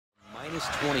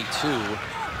minus 22.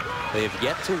 They have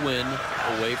yet to win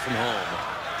away from home.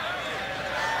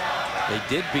 They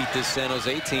did beat this San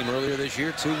Jose team earlier this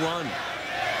year 2-1.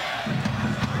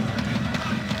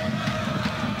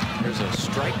 There's a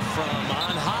strike from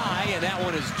on high, and that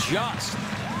one is just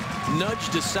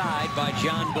nudged aside by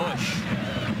John Bush.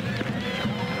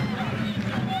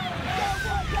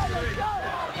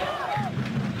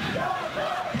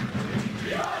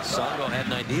 Songo'o had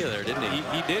an idea there, didn't he?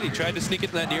 He did. He tried to sneak it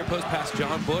in that near post past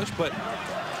John Bush, but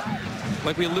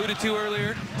like we alluded to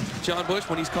earlier, John Bush,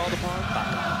 when he's called upon,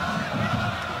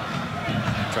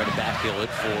 tried to backheel it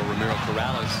for Ramiro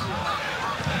Corrales.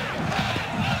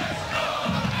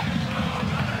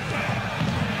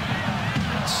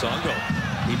 Songo'o,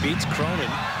 he beats Cronin.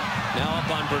 Now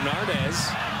up on Bernardez.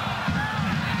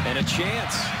 And a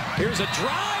chance. Here's a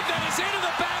drive that is into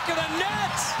the back of the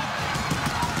net.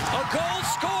 A goal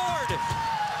scored.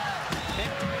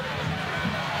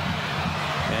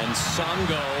 And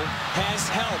Songo'o has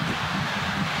help.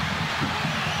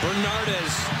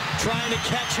 Bernardez trying to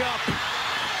catch up.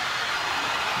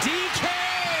 DK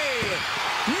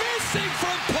missing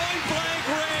from point-blank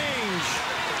range.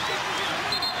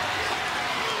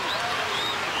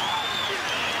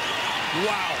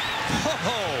 Wow.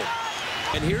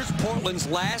 Oh. And here's Portland's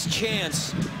last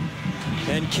chance.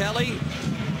 And Kelly,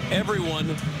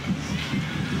 everyone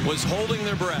was holding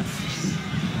their breath.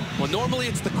 well, normally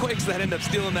it's the Quakes that end up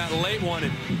stealing that late one.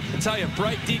 And I tell you,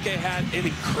 Bright DK had an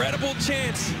incredible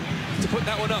chance to put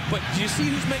that one up. But do you see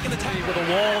who's making the tackle? With a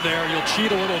wall there, you'll cheat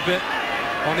a little bit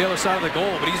on the other side of the goal,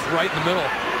 but he's right in the middle.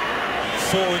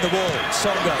 Four in the wall.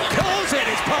 Songo'o curls it.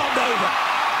 It's palmed over.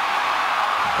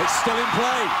 It's still in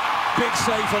play. Big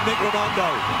save from Nick Raimondo.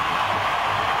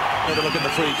 Another look at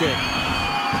the free kick.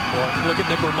 Well, look at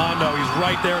Nick Raimondo. He's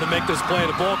right there to make this play.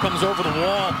 The ball comes over the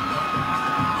wall.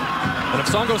 And if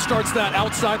Songo'o starts that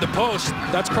outside the post,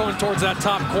 that's curling towards that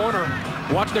top corner.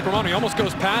 Watch Nick Raimondo. He almost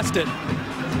goes past it.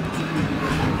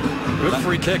 Good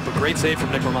free kick, but great save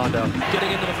from Nick Raimondo.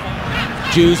 Getting into the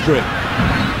Dewsbury.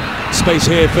 Space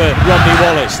here for Rodney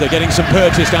Wallace. They're getting some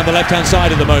purchase down the left-hand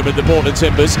side at the moment, the Portland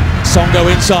Timbers. Songo'o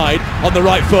inside, on the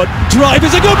right foot. Drive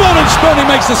is a good one, and Sperling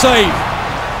makes the save.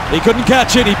 He couldn't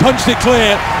catch it, he punched it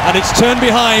clear, and it's turned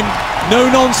behind. No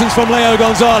nonsense from Leo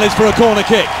Gonzalez for a corner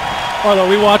kick. Although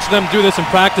we watched them do this in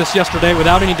practice yesterday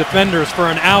without any defenders for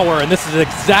an hour, and this is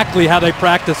exactly how they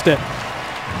practiced it.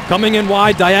 Coming in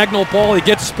wide, diagonal ball, he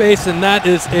gets space, and that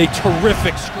is a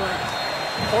terrific strike.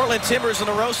 Portland Timbers and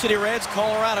the Rose City Reds,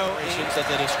 Colorado, at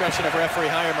the discretion of referee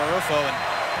Jair Marufo, and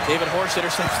David Horst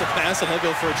intercepts the pass, and he'll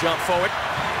go for a jump forward.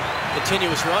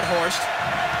 Continuous run, Horst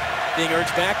being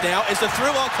urged back now as the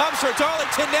through ball comes for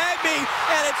Darlington Nagbe,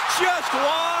 and it's just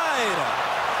wide.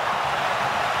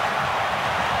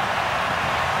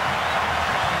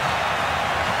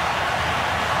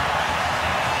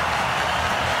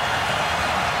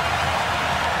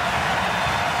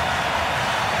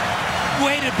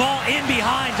 Weighted ball in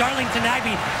behind. Darlington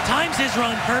Nagbe times his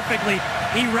run perfectly.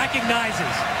 He recognizes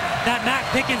that Matt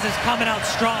Pickens is coming out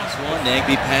strong. One,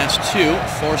 Nagbe pass two,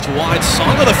 forced wide.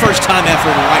 Songo'o the first time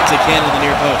effort right to Canada, the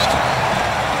near post.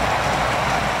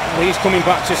 Well, he's coming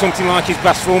back to something like his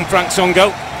best form, Franck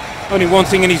Songoo. Only one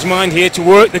thing in his mind here, to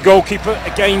work the goalkeeper.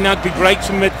 Again, Nagbe breaks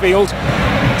from midfield.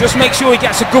 Just make sure he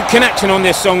gets a good connection on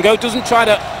this, Songo'o. Doesn't try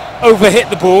to overhit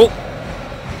the ball.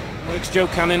 Works Joe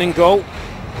Cannon in goal.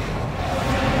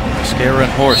 Scare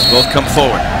and Horst both come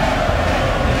forward.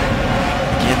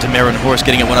 Again, Demir and Horst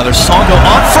getting it one other. Songo'o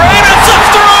on frame and slips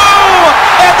through!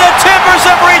 And the Timbers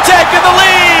have retaken the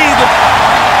lead!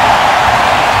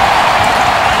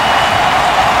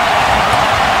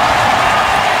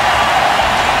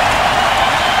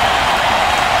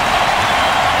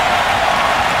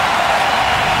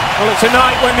 Well, it's a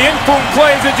night when the informed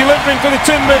players are delivering for the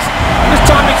Timbers. This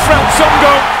time it's Franck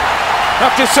Songoo. I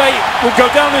have to say, will go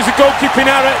down as a goalkeeping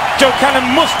error. Joe Cannon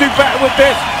must do better with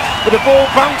this. But the ball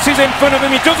bounces in front of him.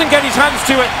 He doesn't get his hands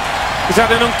to it. He's had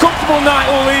an uncomfortable night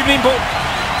all evening, but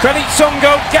credit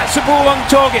Songo'o, gets the ball on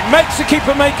target, makes the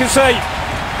keeper make a save.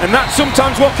 And that's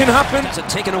sometimes what can happen. It's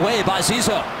taken away by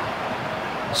Zizzo.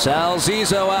 Sal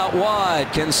Zizzo out wide.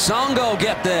 Can Songo'o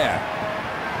get there?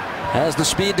 Has the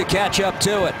speed to catch up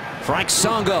to it. Franck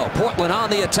Songoo, Portland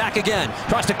on the attack again.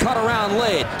 Tries to cut around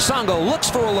Lade. Songo'o looks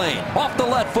for a lane. Off the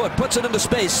left foot, puts it into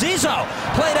space. Zizzo,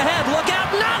 played ahead, look out,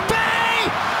 Nagbe!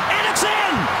 And it's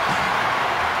in!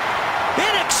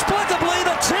 Inexplicably,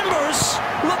 the Timbers,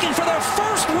 looking for their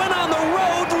first win on the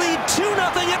road, lead 2-0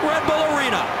 at Red Bull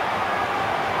Arena.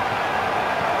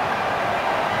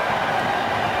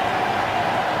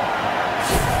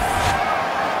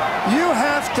 You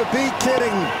have to be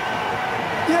kidding.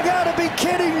 You gotta be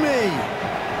kidding me.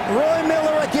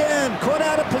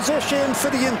 position for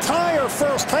the entire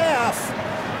first half.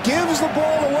 Gives the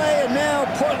ball away, and now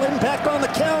Portland back on the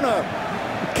counter.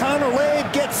 Counter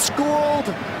laid, gets schooled.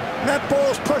 And that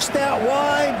ball's pushed out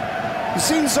wide.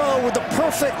 Zizou with the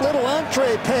perfect little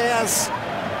entree pass.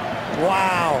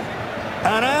 Wow.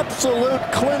 An absolute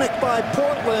clinic by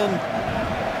Portland.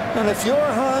 And if you're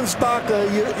Hans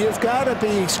Backe, you've got to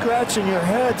be scratching your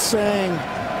head saying,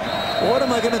 what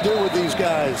am I going to do with these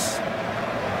guys?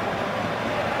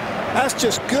 That's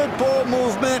just good ball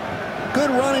movement, good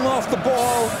running off the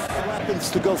ball.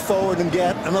 Weapons to go forward and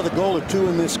get another goal or two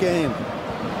in this game.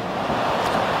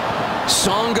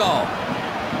 Songo'o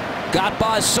got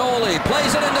by Soli,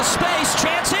 plays it into space,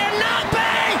 chance here,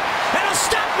 Nabe! And a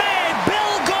stop made,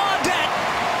 Bill Gaudette,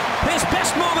 his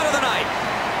best moment of the night.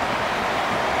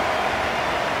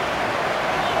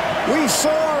 We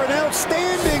saw an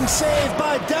outstanding save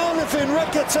by Donovan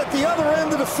Ricketts at the other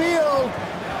end of the field,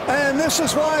 and this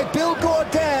is why Bill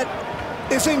Gaudette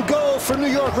is in goal for New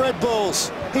York Red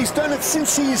Bulls. He's done it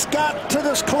since he's got to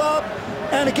this club,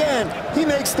 and again, he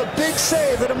makes the big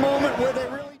save at a moment where they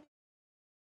really...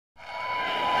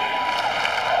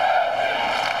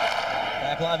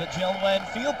 Back live at Gillwyn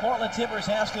Field, Portland Timbers,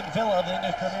 Aston Villa of the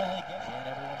English Premier League. And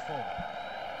everyone forward.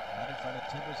 Right in front of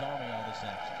Timbers Army on this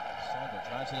action. Songo'o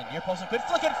drives it in near post, a good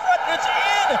flick in front, and it's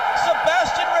in!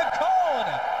 Sebastian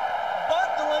Rincon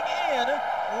bundling in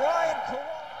Ryan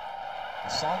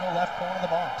Kawhi. Songo'o left corner of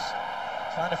the box.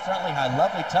 Trying to friendly high,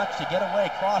 lovely touch to get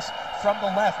away, cross from the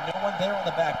left, no one there on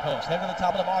the back post. Head to the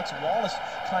top of the box, Wallace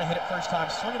trying to hit it first time,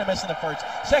 swinging and missing the first.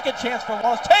 Second chance for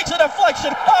Wallace, takes a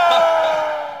deflection,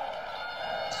 oh!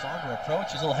 Songo'o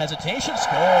approaches, a little hesitation,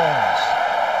 scores.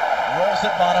 Rolls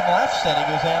it bottom left, setting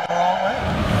goes in the wrong way.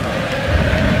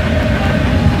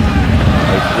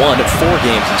 They've won 4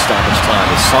 games in stoppage time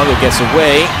as Songo'o gets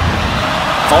away.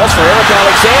 Falls for Eric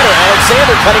Alexander.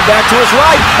 Alexander cutting back to his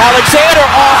right. Alexander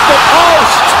off the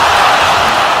post.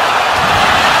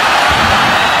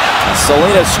 And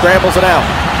Salinas scrambles it out.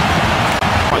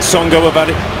 Songo'o about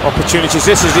it. Opportunities.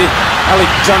 This is it.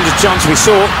 Alexander's chance we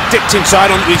saw. Dipped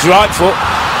inside onto his right foot.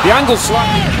 The angle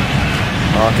slightly.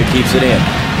 Marker keeps it in.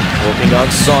 Working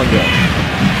on Songo'o.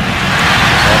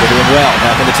 Songo'o doing well.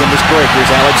 Back in the Timbers break.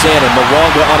 Here's Alexander.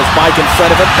 Mwanga on his bike in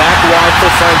front of him. Back wide for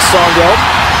Franck Songoo.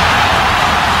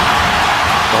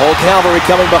 The whole cavalry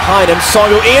coming behind him.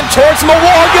 Songo'o in towards Mwanga,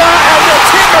 and the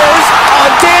Timbers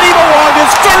on Danny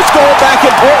Mwanga's first goal back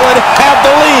in Portland have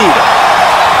the lead.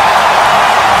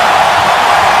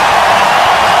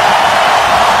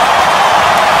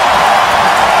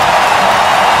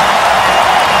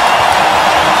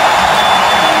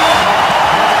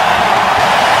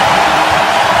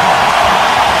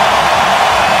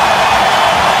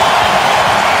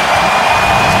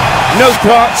 No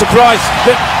surprise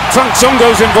that Franck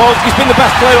Songoo's involved. He's been the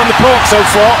best player on the park so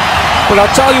far. But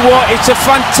I'll tell you what, it's a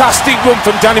fantastic run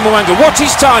from Danny Mwanga. Watch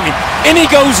his timing. In he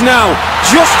goes now,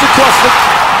 just across the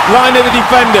line of the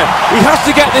defender. He has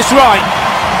to get this right.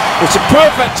 It's a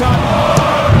perfect time.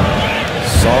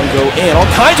 Songo'o in, all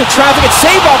kinds of traffic, it's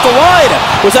saved off the line.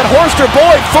 Was that Horst or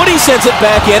Boyd? Footy sends it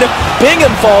back in.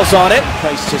 Bingham falls on it.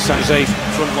 Pace to Sanzay's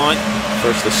front line.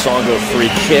 First the Songo'o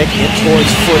free kick in towards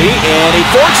Footy, and he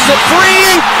forces it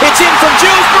free! It's in from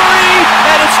Dewsbury,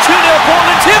 and it's 2-0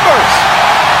 Portland Timbers!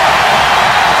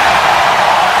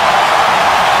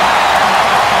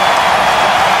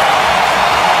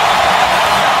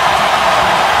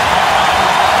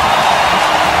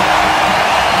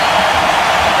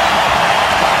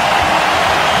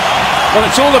 Well,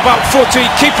 it's all about Footy,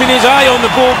 keeping his eye on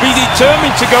the ball, be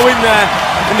determined to go in there.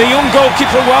 And the young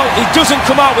goalkeeper, well, he doesn't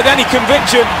come out with any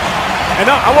conviction. And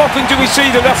how often do we see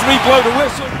the referee blow the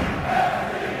whistle?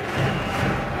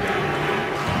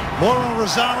 Mauro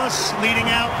Rosales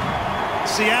leading out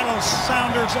Seattle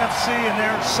Sounders FC in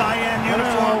their cyan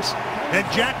uniforms. And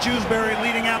Jack Dewsbury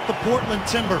leading out the Portland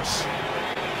Timbers.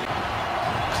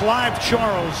 Clive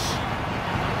Charles,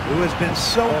 who has been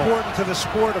so important to the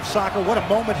sport of soccer. What a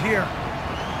moment here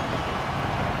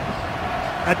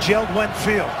at Gillwyn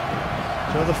Field.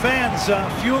 So the fans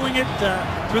fueling it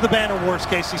through the banner wars,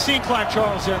 Casey. Seeing Clive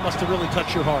Charles there must have really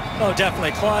touched your heart. Oh,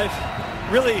 definitely. Clive,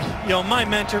 really, my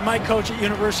mentor, my coach at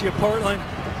University of Portland,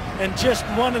 and just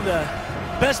one of the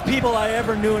best people I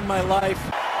ever knew in my life.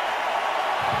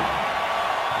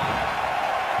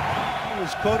 He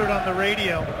was quoted on the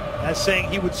radio as saying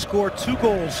he would score 2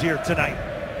 goals here tonight.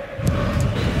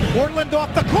 Portland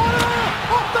off the corner,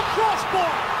 off the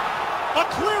crossbar. A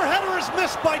clear header is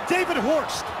missed by David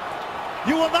Horst.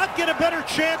 You will not get a better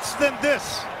chance than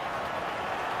this.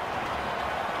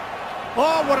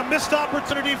 Oh, what a missed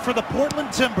opportunity for the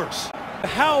Portland Timbers.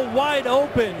 How wide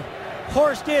open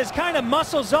Horst is, kind of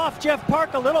muscles off Jeff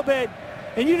Park a little bit,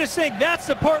 and you just think that's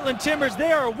the Portland Timbers.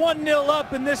 They are 1-0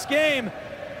 up in this game,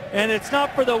 and it's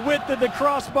not for the width of the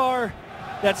crossbar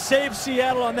that saved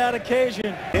Seattle on that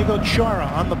occasion. Diego Chara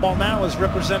on the ball now has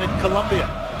represented Colombia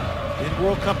in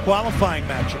World Cup qualifying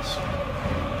matches.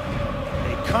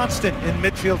 A constant in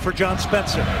midfield for John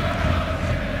Spencer.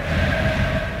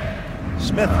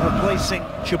 Smith replacing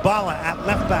Chibala at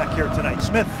left back here tonight.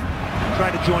 Smith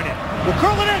trying to join in. Will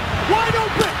curl it in. Wide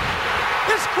open.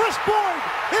 It's Chris Boyd.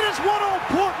 It is 1-0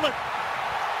 Portland.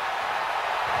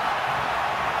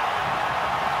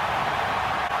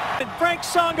 And Franck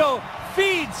Songoo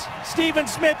feeds Stephen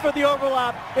Smith for the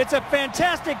overlap. It's a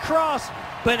fantastic cross,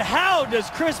 but how does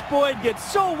Chris Boyd get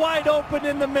so wide open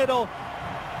in the middle?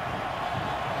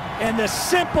 And the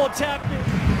simple tap.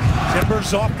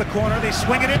 Timbers off the corner. They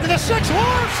swing it into the 6.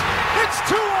 Horst! It's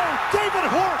 2-0. David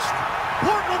Horst.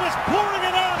 Portland is pouring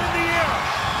it out in the air.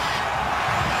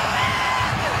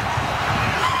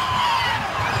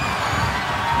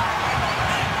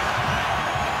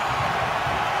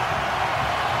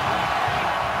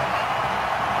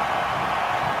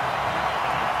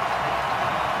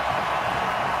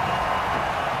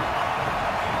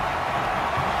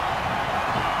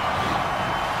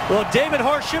 Well, David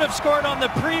Horst should have scored on the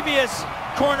previous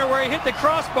corner where he hit the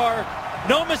crossbar.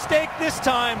 No mistake this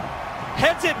time.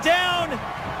 Heads it down.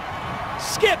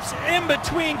 Skips in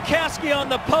between Kasky on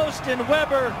the post and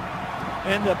Weber.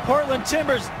 And the Portland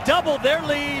Timbers double their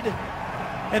lead.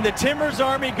 And the Timbers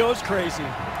Army goes crazy.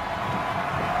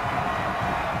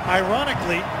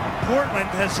 Ironically, Portland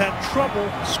has had trouble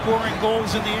scoring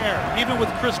goals in the air, even with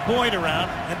Chris Boyd around.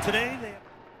 And today they...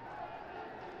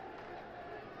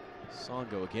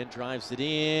 Songo'o again drives it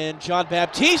in. John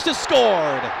Baptiste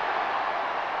scored.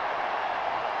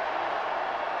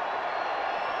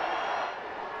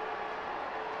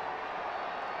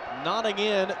 Nodding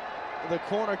in the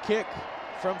corner kick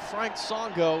from Franck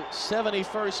Songoo,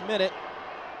 71st minute.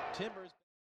 Timbers.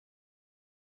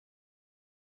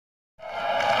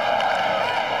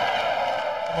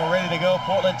 We're ready to go.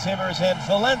 Portland Timbers and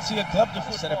Valencia Club de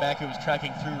Foot. Center back who was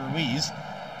tracking through Ruiz.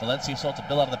 Valencia sought to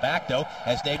build out of the back, though,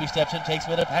 as Navy steps in, takes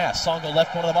with a pass. Songoo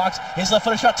left corner of the box. His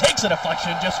left-footed shot takes a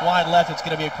deflection just wide left. It's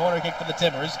going to be a corner kick for the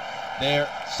Timbers. Their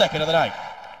second of the night.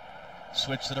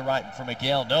 Switch to the right for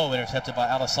Miguel. No, intercepted by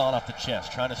Alassane off the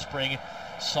chest. Trying to spring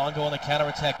Songoo on the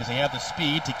counterattack as they have the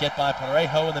speed to get by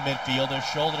Parejo in the midfield. They're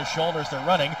shoulder to shoulder as they're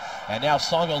running. And now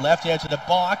Songoo left edge of the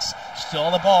box. Still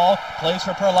on the ball. Plays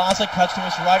for Perlaza. Cuts to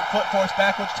his right foot. Forced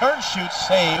backwards. Turn shoots.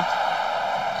 Saved.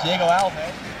 Diego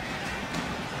Alves.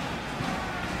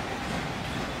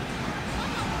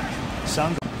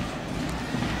 Songoo.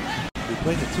 We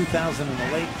played the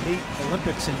 2008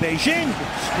 Olympics in Beijing.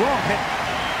 Strong hit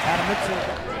out of midfield.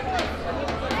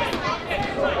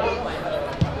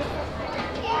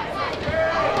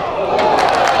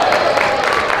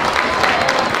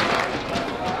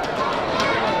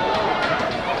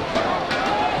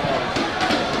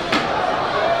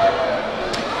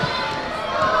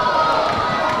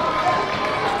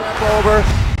 Step over.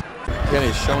 Again,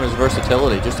 he's shown his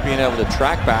versatility, just being able to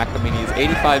track back. I mean, he's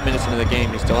 85 minutes into the game.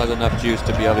 He still has enough juice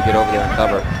to be able to get over there and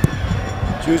cover.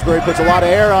 Shrewsbury puts a lot of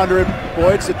air under him.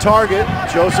 Boyd's the target.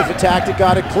 Joseph attacked it,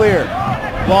 got it clear.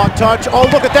 Long touch. Oh,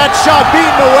 look at that shot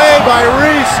beaten away by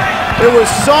Reese. It was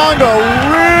Songoo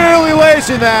really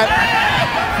lacing that.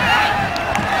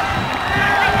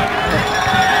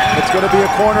 It's going to be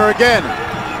a corner again.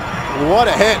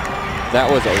 What a hit. That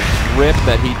was a rip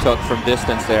that he took from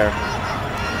distance there.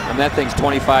 And that thing's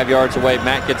 25 yards away.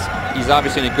 Matt he's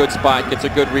obviously in a good spot, gets a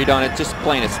good read on it, just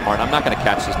playing it smart. I'm not going to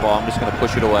catch this ball, I'm just going to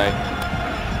push it away.